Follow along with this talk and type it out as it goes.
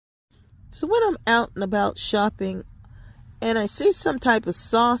So when I'm out and about shopping and I see some type of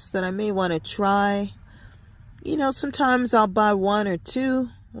sauce that I may want to try, you know, sometimes I'll buy one or two.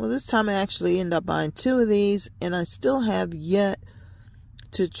 Well, this time I actually end up buying two of these, and I still have yet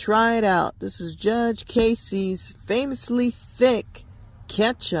to try it out. This is Judge Casey's famously thick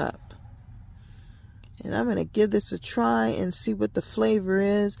ketchup. And I'm going to give this a try and see what the flavor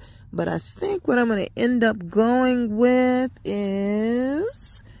is. But I think what I'm going to end up going with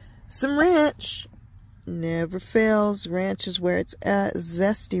is some ranch. Never fails. Ranch is where it's at.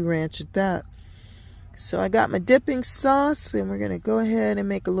 Zesty ranch at that. So I got my dipping sauce, and we're going to go ahead and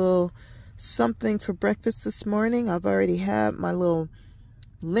make a little something for breakfast this morning. I've already had my little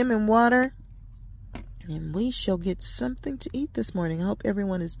lemon water, and we shall get something to eat this morning. I hope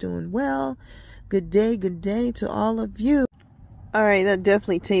everyone is doing well. Good day to all of you. All right, that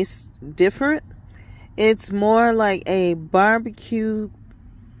definitely tastes different. It's more like a barbecue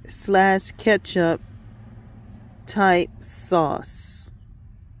 / ketchup type sauce.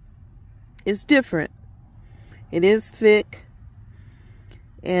 It's different. It is thick,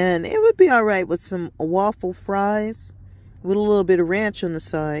 and it would be all right with some waffle fries with a little bit of ranch on the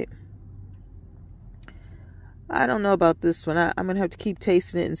side. I don't know about this one. I'm going to have to keep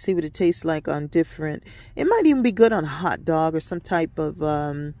tasting it and see what it tastes like on different. It might even be good on a hot dog or some type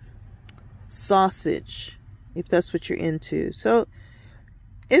of sausage, if that's what you're into. So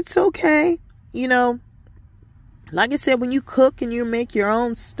it's okay. You know, like I said, when you cook and you make your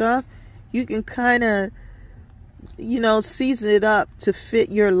own stuff, you can kind of, you know, season it up to fit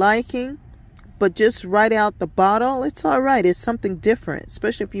your liking. But just right out the bottle, it's all right. It's something different,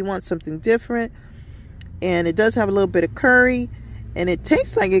 especially if you want something different. And it does have a little bit of curry, and it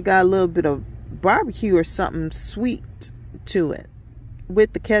tastes like it got a little bit of barbecue or something sweet to it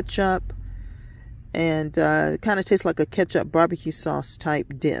with the ketchup. And it kind of tastes like a ketchup barbecue sauce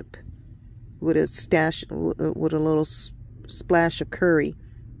type dip with a little splash of curry.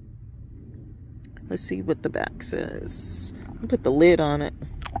 Let's see what the back says. I'll put the lid on it.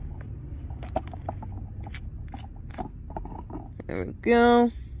 There we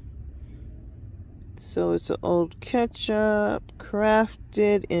go. So it's an old ketchup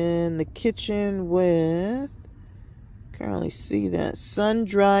crafted in the kitchen with, can't really see that,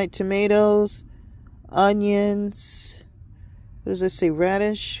 sun-dried tomatoes, onions, what does it say,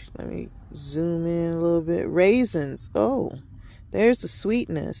 radish? Let me zoom in a little bit. Raisins. Oh, there's the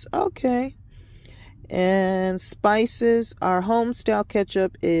sweetness. Okay. And spices. Our home-style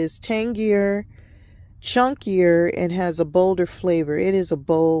ketchup is tangier, chunkier, and has a bolder flavor. It is a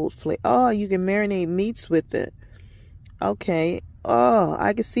bold flavor. Oh, you can marinate meats with it. Okay. Oh,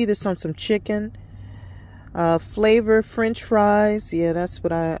 I can see this on some chicken. Flavor French fries. Yeah, that's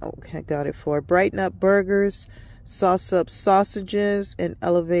what I got it for. Brighten up burgers, sauce up sausages, and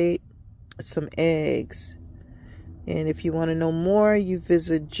elevate some eggs. And if you want to know more, you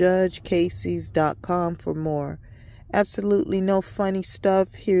visit judgecaseys.com for more. Absolutely no funny stuff.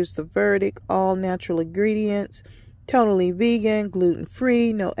 Here's the verdict. All natural ingredients. Totally vegan,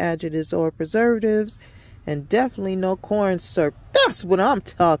 gluten-free, no adjectives or preservatives, and definitely no corn syrup. That's what I'm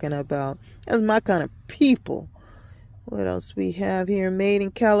talking about. That's my kind of people. What else we have here? Made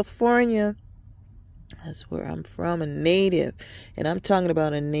in California. That's where I'm from, a native. And I'm talking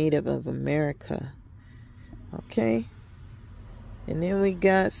about a native of America. Okay. And then we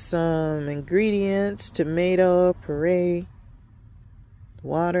got some ingredients. Tomato puree,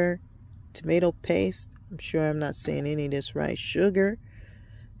 water, tomato paste. I'm sure I'm not saying any of this right. Sugar.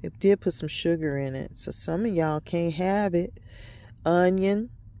 It did put some sugar in it, so some of y'all can't have it. Onion,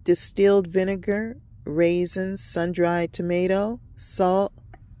 distilled vinegar, raisins, sun-dried tomato, salt,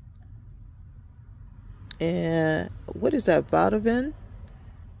 and what is that, Vadavin?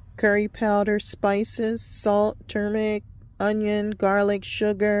 Curry powder, spices, salt, turmeric, onion, garlic,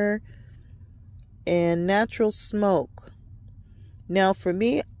 sugar, and natural smoke. Now for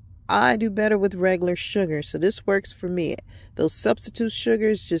me, I do better with regular sugar, so this works for me. Those substitute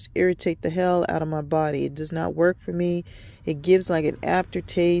sugars just irritate the hell out of my body. It does not work for me. It gives like an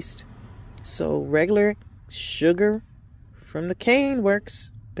aftertaste. So regular sugar from the cane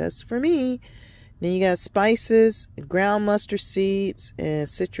works best for me. Then you got spices, ground mustard seeds, and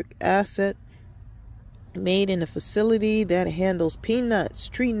citric acid. Made in a facility that handles peanuts,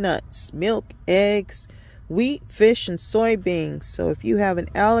 tree nuts, milk, eggs, wheat, fish, and soybeans. So if you have an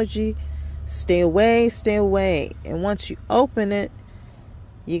allergy, stay away, stay away. And once you open it,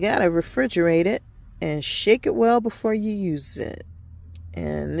 you gotta refrigerate it and shake it well before you use it.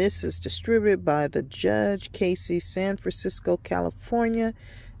 And this is distributed by the Judge Casey, San Francisco, California,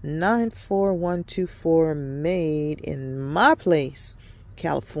 94124, made in my place,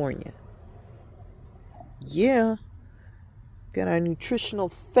 California. Yeah. Got our nutritional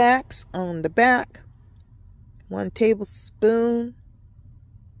facts on the back. 1 tablespoon.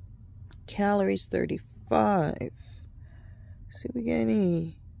 Calories 35. See if we got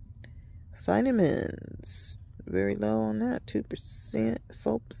any vitamins. Very low on that. 2%,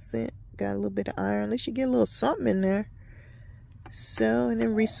 4%. Got a little bit of iron. At least you get a little something in there. So, and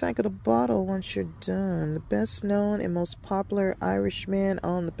then recycle the bottle once you're done. The best known and most popular Irishman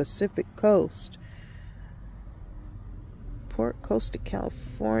on the Pacific Coast. Port Costa,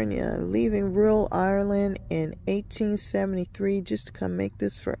 California. Leaving rural Ireland in 1873 just to come make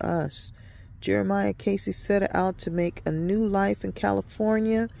this for us. Jeremiah Casey set out to make a new life in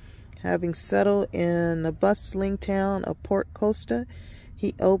California. Having settled in the bustling town of Port Costa,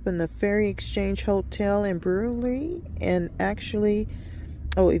 he opened the Ferry Exchange Hotel and Brewery and eventually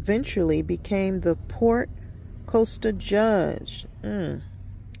became the Port Costa Judge.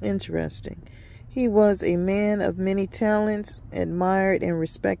 Interesting. He was a man of many talents, admired and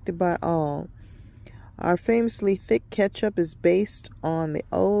respected by all. Our famously thick ketchup is based on the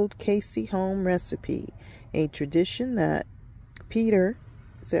old Casey home recipe, a tradition that Peter,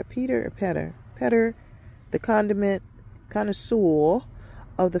 the condiment connoisseur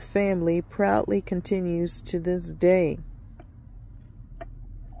of the family, proudly continues to this day.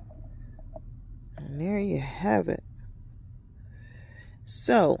 And there you have it.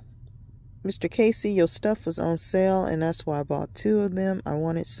 So, Mr. Casey, your stuff was on sale, and that's why I bought 2 of them. I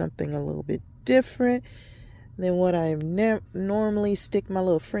wanted something a little bit different than what I normally stick my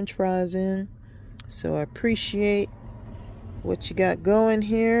little french fries in. So I appreciate what you got going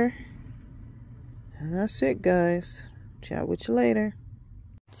here. And that's it, guys. Chat with you later.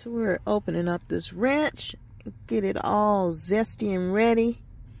 So we're opening up this ranch. Get it all zesty and ready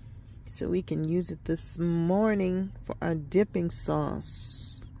so we can use it this morning for our dipping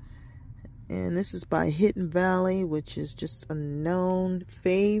sauce. And this is by Hidden Valley, which is just a known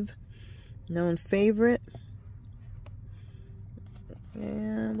favorite.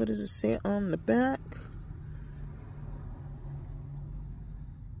 And what does it say on the back?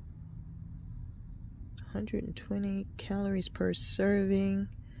 120 calories per serving.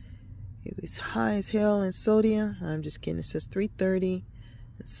 It was high as hell in sodium. I'm just kidding. It says 330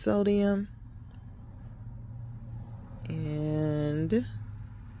 in sodium. And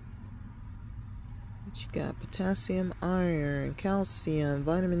what you got? Potassium, iron, calcium,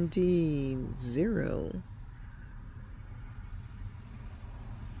 vitamin D, 0.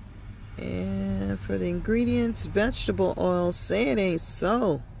 And for the ingredients, vegetable oil. Say it ain't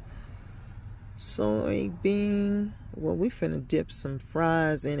so. Soybean. Well, we finna dip some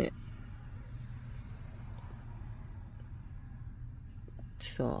fries in it.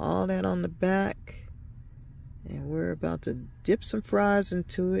 So all that on the back. And we're about to dip some fries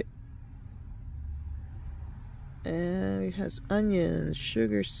into it. And it has onions,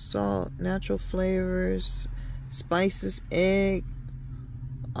 sugar, salt, natural flavors, spices, egg.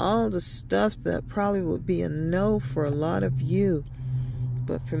 All the stuff that probably would be a no for a lot of you.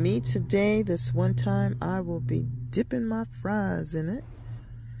 But for me today, this one time, I will be dipping my fries in it.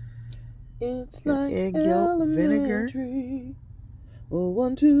 It's like egg yolk, vinegar. Well,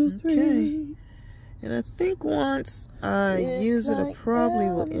 1, 2, 3. Okay. And I think once I use it, I probably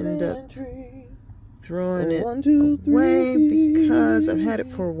will end up throwing it away because I've had it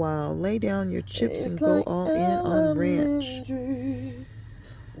for a while. Lay down your chips and go all in on ranch.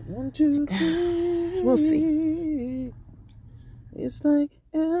 1, 2, 3. We'll see. It's like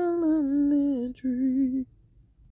elementary.